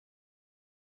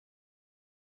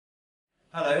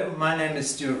Hello, my name is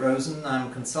Stuart Rosen.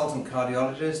 I'm a consultant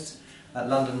cardiologist at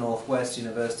London North West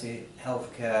University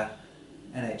Healthcare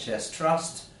NHS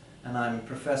Trust, and I'm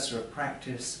Professor of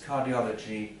Practice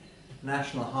Cardiology,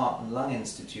 National Heart and Lung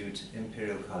Institute,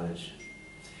 Imperial College.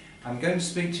 I'm going to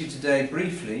speak to you today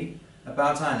briefly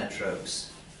about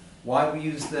inotropes, why we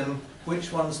use them,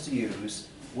 which ones to use,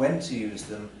 when to use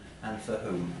them, and for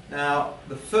whom. Now,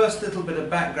 the first little bit of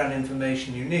background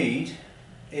information you need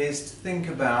is to think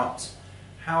about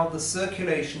how the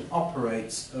circulation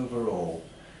operates overall,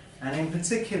 and in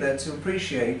particular to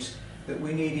appreciate that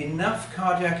we need enough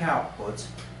cardiac output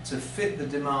to fit the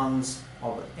demands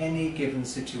of any given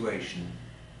situation.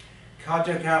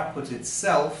 Cardiac output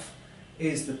itself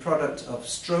is the product of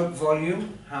stroke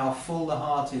volume, how full the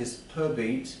heart is per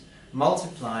beat,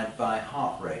 multiplied by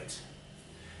heart rate.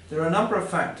 There are a number of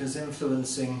factors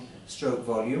influencing stroke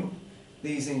volume.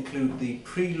 These include the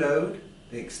preload,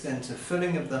 the extent of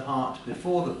filling of the heart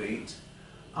before the beat,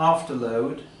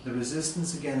 afterload, the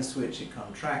resistance against which it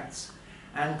contracts,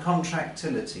 and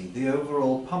contractility, the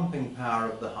overall pumping power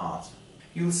of the heart.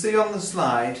 You'll see on the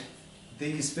slide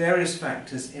these various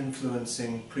factors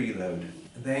influencing preload.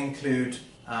 They include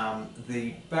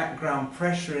the background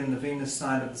pressure in the venous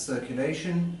side of the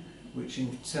circulation, which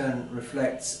in turn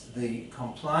reflects the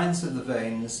compliance of the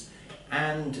veins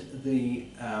and the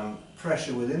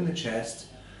pressure within the chest,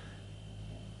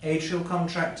 atrial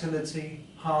contractility,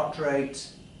 heart rate,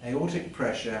 aortic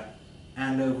pressure,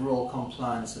 and overall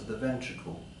compliance of the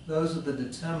ventricle. Those are the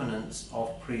determinants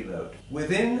of preload.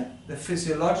 Within the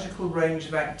physiological range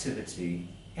of activity,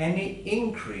 any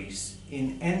increase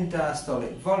in end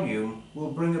diastolic volume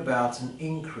will bring about an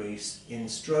increase in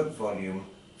stroke volume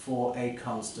for a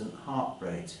constant heart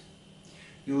rate.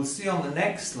 You will see on the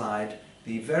next slide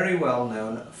the very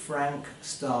well-known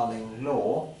Frank-Starling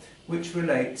law, which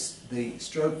relates the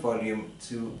stroke volume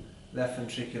to left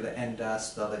ventricular end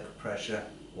diastolic pressure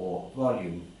or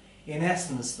volume. In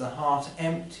essence, the heart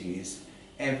empties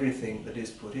everything that is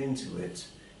put into it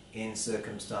in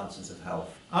circumstances of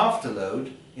health.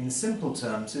 Afterload, in simple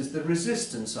terms, is the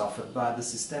resistance offered by the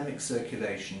systemic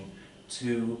circulation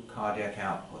to cardiac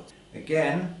output.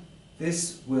 Again,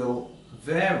 this will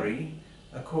vary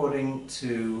according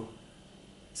to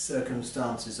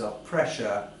circumstances of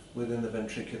pressure within the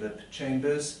ventricular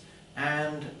chambers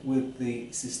and with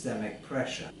the systemic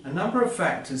pressure. A number of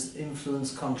factors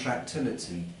influence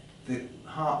contractility, the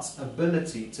heart's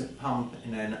ability to pump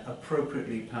in an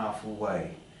appropriately powerful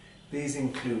way. These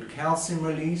include calcium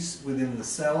release within the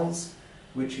cells,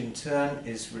 which in turn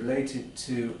is related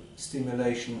to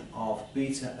stimulation of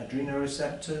beta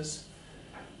adrenoreceptors.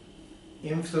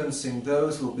 Influencing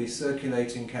those will be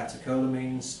circulating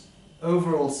catecholamines,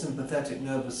 overall sympathetic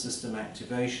nervous system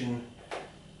activation,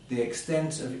 the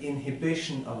extent of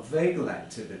inhibition of vagal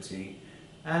activity,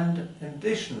 and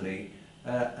additionally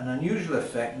an unusual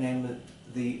effect named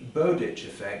the Bowditch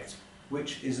effect,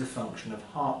 which is a function of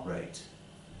heart rate.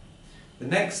 The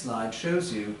next slide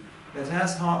shows you that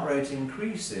as heart rate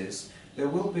increases, there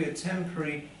will be a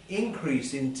temporary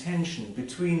increase in tension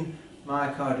between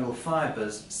myocardial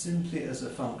fibers simply as a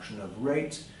function of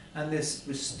rate, and this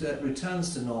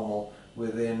returns to normal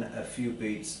within a few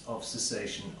beats of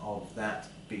cessation of that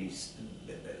period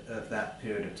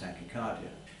of tachycardia.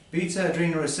 Beta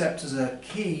adrenoreceptors are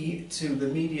key to the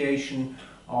mediation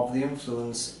of the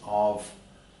influence of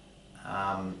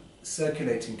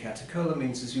circulating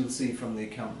catecholamines, as you'll see from the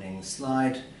accompanying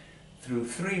slide, through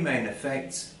three main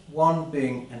effects, one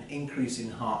being an increase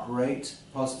in heart rate,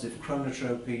 positive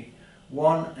chronotropy,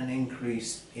 one an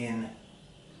increase in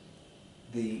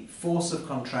the force of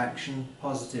contraction,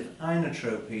 positive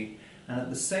inotropy, and at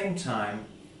the same time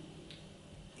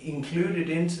included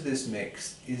into this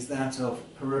mix is that of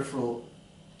peripheral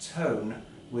tone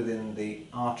within the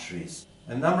arteries.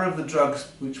 A number of the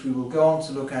drugs which we will go on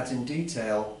to look at in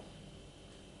detail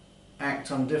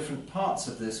act on different parts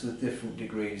of this with different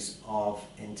degrees of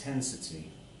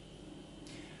intensity.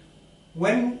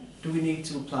 When do we need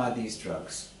to apply these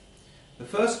drugs? The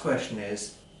first question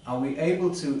is, are we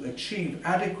able to achieve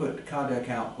adequate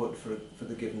cardiac output for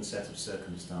the given set of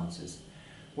circumstances?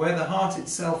 Where the heart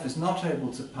itself is not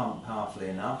able to pump powerfully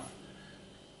enough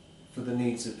for the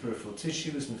needs of peripheral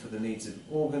tissues and for the needs of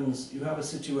organs, you have a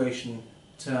situation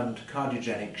termed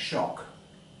cardiogenic shock.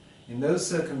 In those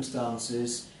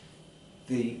circumstances,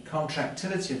 the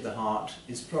contractility of the heart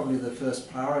is probably the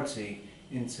first priority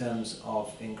in terms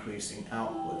of increasing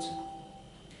output.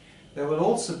 There will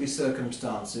also be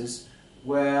circumstances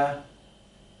where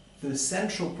the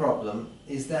central problem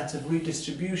is that of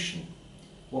redistribution,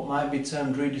 what might be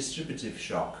termed redistributive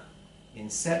shock. In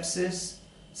sepsis,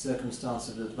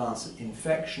 circumstances of advanced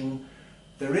infection,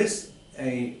 There is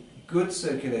a good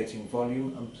circulating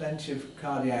volume and plenty of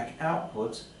cardiac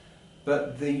output,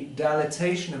 but the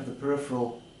dilatation of the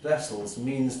peripheral vessels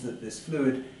means that this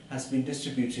fluid has been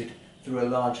distributed through a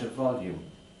larger volume.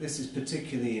 This is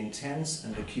particularly intense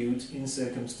and acute in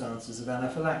circumstances of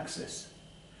anaphylaxis.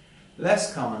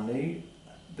 Less commonly,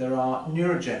 there are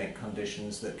neurogenic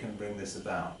conditions that can bring this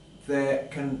about. There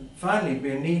can finally be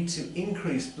a need to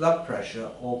increase blood pressure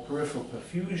or peripheral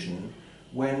perfusion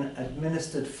when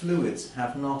administered fluids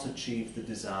have not achieved the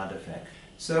desired effect.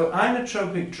 So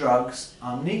inotropic drugs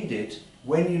are needed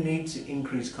when you need to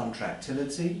increase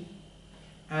contractility,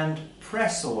 and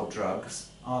pressor drugs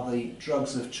are the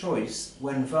drugs of choice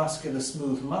when vascular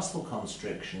smooth muscle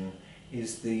constriction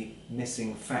is the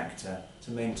missing factor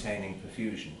to maintaining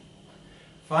perfusion.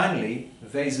 Finally,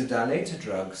 vasodilator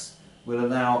drugs will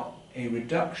allow a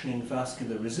reduction in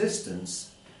vascular resistance,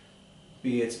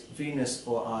 be it venous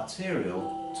or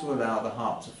arterial, to allow the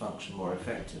heart to function more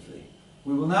effectively.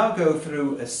 We will now go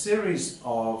through a series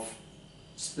of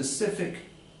specific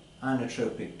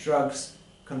inotropic drugs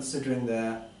considering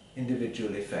their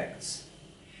individual effects.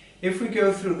 If we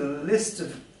go through the list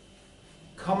of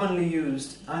commonly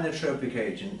used inotropic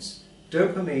agents,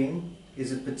 dopamine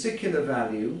is of particular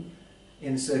value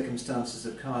in circumstances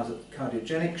of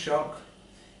cardiogenic shock,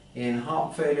 in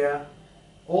heart failure,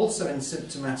 also in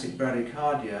symptomatic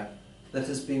bradycardia that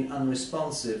has been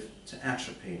unresponsive to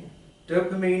atropine.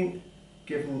 Dopamine,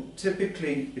 given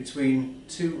typically between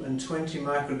 2 and 20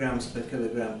 micrograms per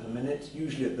kilogram per minute,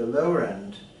 usually at the lower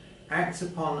end, acts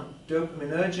upon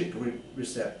dopaminergic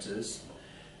receptors.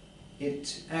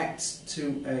 It acts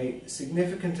to a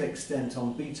significant extent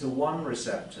on beta-1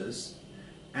 receptors,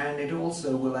 and it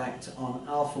also will act on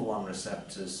alpha-1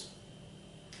 receptors.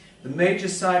 The major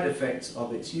side effects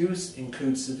of its use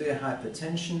include severe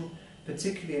hypertension,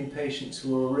 particularly in patients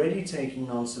who are already taking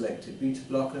non-selective beta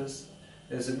blockers.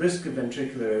 There's a risk of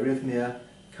ventricular arrhythmia,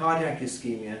 cardiac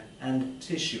ischemia, and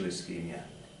tissue ischemia.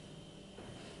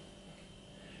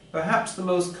 Perhaps the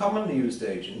most commonly used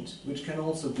agent, which can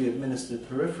also be administered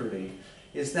peripherally,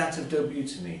 is that of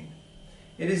dobutamine.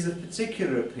 It is of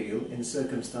particular appeal in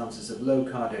circumstances of low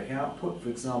cardiac output, for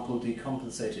example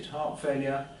decompensated heart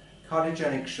failure,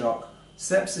 cardiogenic shock,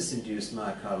 sepsis-induced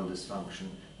myocardial dysfunction,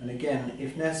 and again,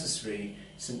 if necessary,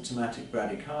 symptomatic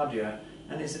bradycardia,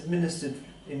 and is administered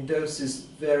in doses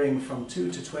varying from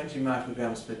 2 to 20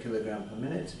 micrograms per kilogram per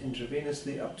minute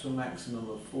intravenously up to a maximum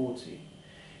of 40.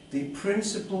 The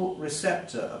principal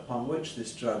receptor upon which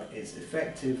this drug is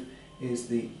effective is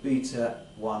the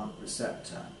beta-1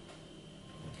 receptor.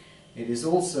 It is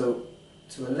also,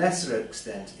 to a lesser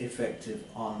extent, effective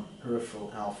on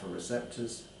peripheral alpha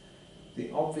receptors. The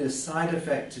obvious side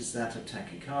effect is that of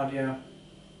tachycardia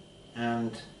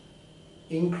and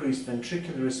increased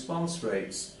ventricular response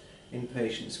rates in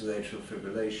patients with atrial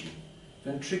fibrillation.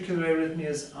 Ventricular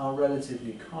arrhythmias are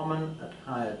relatively common at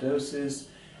higher doses,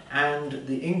 and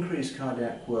the increased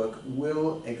cardiac work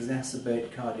will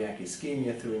exacerbate cardiac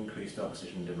ischemia through increased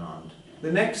oxygen demand.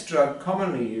 The next drug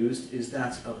commonly used is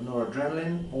that of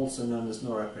noradrenaline, also known as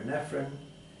norepinephrine,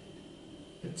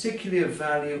 particularly of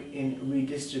value in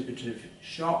redistributive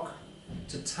shock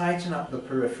to tighten up the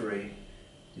periphery.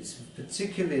 It's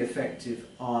particularly effective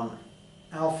on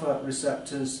alpha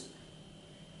receptors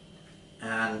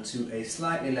and to a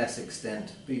slightly less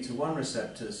extent beta-1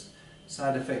 receptors.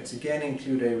 Side effects again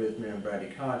include arrhythmia and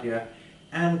bradycardia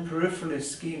and peripheral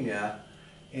ischemia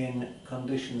in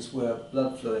conditions where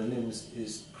blood flow in limbs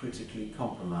is critically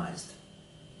compromised.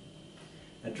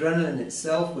 Adrenaline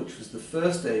itself, which was the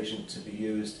first agent to be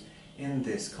used in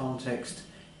this context,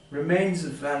 remains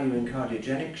of value in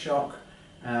cardiogenic shock,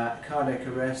 cardiac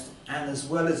arrest, and as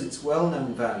well as its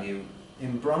well-known value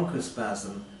in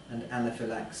bronchospasm and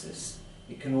anaphylaxis.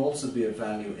 It can also be of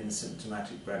value in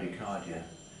symptomatic bradycardia.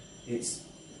 Its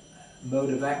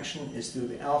mode of action is through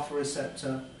the alpha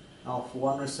receptor,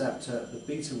 alpha-1 receptor, the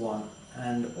beta-1,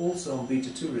 and also on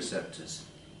beta-2 receptors.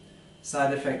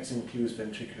 Side effects include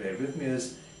ventricular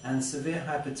arrhythmias and severe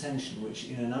hypertension, which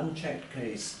in an unchecked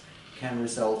case can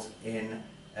result in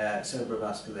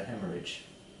cerebrovascular hemorrhage.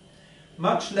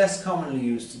 Much less commonly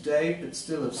used today, but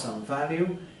still of some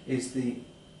value, is the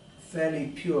fairly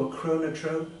pure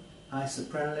chronotrope,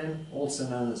 isoprenaline, also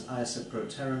known as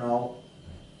isoproterenol,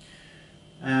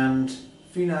 and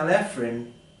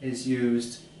phenylephrine is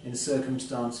used in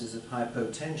circumstances of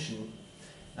hypotension,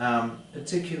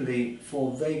 particularly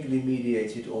for vaguely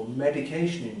mediated or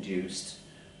medication-induced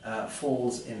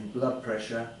falls in blood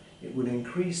pressure. It would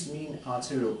increase mean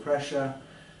arterial pressure,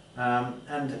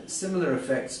 and similar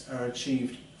effects are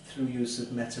achieved through use of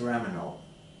metaraminol.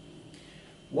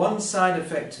 One side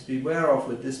effect to beware of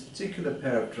with this particular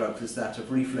pair of drugs is that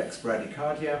of reflex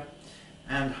bradycardia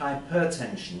and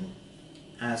hypertension,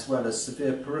 as well as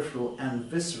severe peripheral and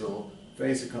visceral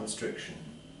vasoconstriction.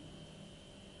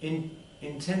 In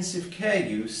intensive care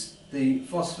use, the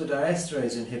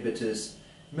phosphodiesterase inhibitors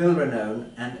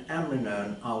milrinone and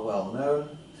amrinone are well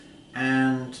known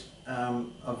and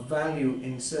of value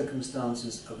in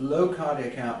circumstances of low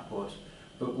cardiac output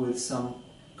but with some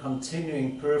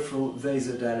continuing peripheral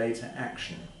vasodilator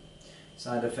action.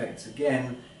 Side effects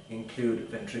again include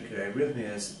ventricular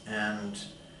arrhythmias and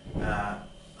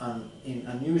in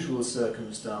unusual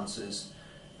circumstances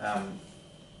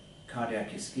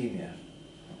cardiac ischemia.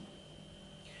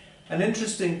 An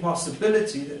interesting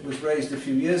possibility that was raised a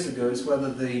few years ago is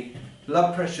whether the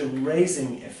blood pressure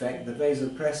raising effect, the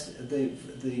vasopressive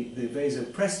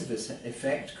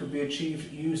effect, could be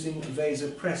achieved using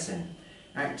vasopressin,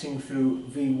 acting through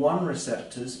V1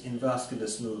 receptors in vascular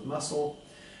smooth muscle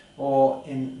or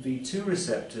in V2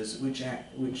 receptors which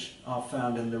are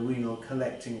found in the renal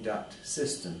collecting duct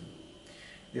system.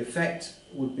 The effect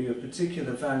would be of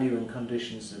particular value in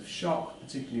conditions of shock,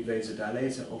 particularly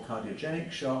vasodilator or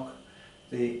cardiogenic shock.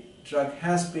 The drug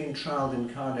has been trialled in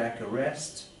cardiac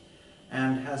arrest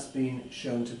and has been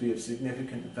shown to be of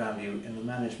significant value in the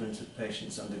management of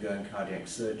patients undergoing cardiac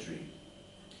surgery.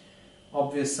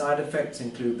 Obvious side effects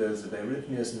include those of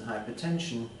arrhythmias and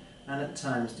hypertension and at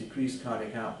times decreased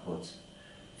cardiac output.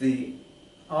 The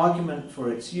argument for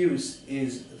its use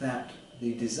is that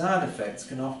the desired effects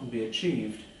can often be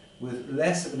achieved with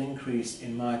less of an increase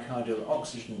in myocardial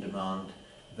oxygen demand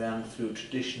than through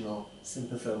traditional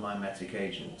sympathomimetic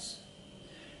agents.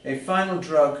 A final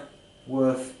drug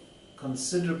worth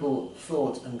considerable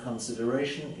thought and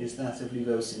consideration is that of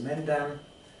levosimendan,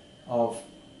 of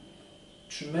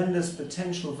tremendous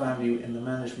potential value in the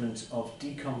management of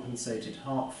decompensated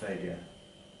heart failure.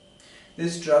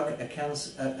 This drug, a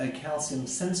calcium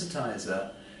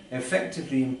sensitizer,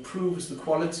 effectively improves the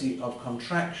quality of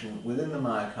contraction within the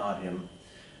myocardium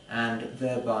and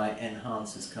thereby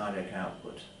enhances cardiac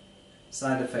output.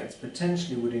 Side effects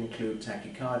potentially would include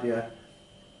tachycardia,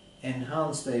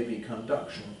 enhanced AV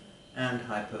conduction and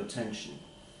hypotension.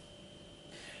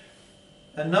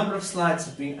 A number of slides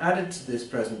have been added to this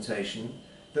presentation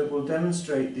that will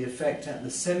demonstrate the effect at the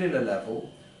cellular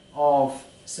level of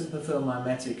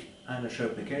sympathomimetic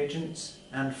inotropic agents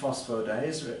and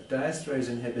phosphodiesterase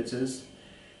inhibitors.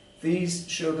 These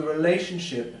show the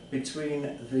relationship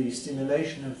between the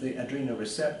stimulation of the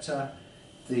adrenoreceptor,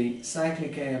 the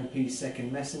cyclic AMP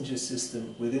second messenger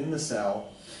system within the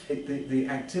cell, the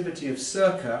activity of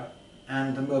SERCA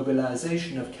and the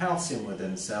mobilization of calcium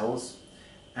within cells,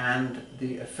 and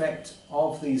the effect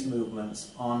of these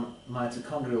movements on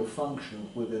mitochondrial function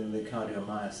within the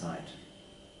cardiomyocyte.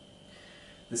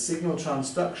 The signal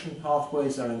transduction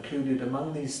pathways are included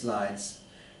among these slides,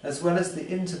 as well as the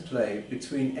interplay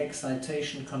between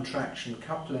excitation, contraction,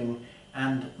 coupling,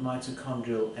 and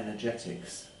mitochondrial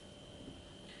energetics.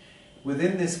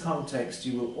 Within this context,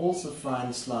 you will also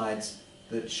find slides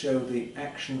that show the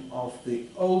action of the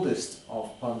oldest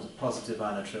of positive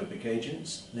inotropic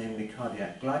agents, namely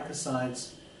cardiac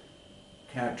glycosides,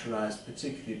 characterized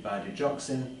particularly by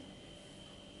digoxin,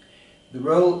 the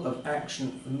role of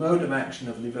action, the mode of action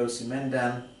of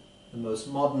levosimendan, the most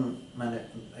modern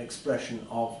expression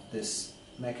of this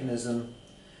mechanism,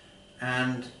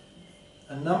 and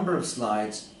a number of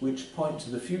slides which point to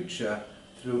the future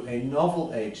through a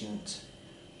novel agent,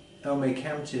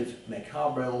 omecamtiv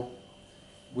mecarbil,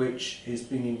 which is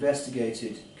being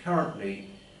investigated currently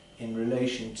in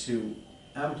relation to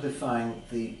amplifying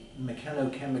the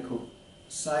mechanochemical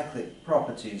cyclic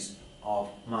properties of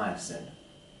myosin.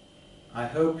 I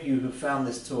hope you have found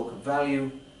this talk of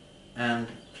value, and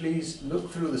please look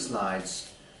through the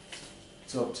slides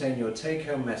to obtain your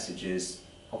take-home messages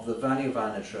of the value of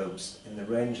inotropes in the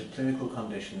range of clinical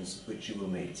conditions which you will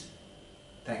meet.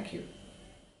 Thank you.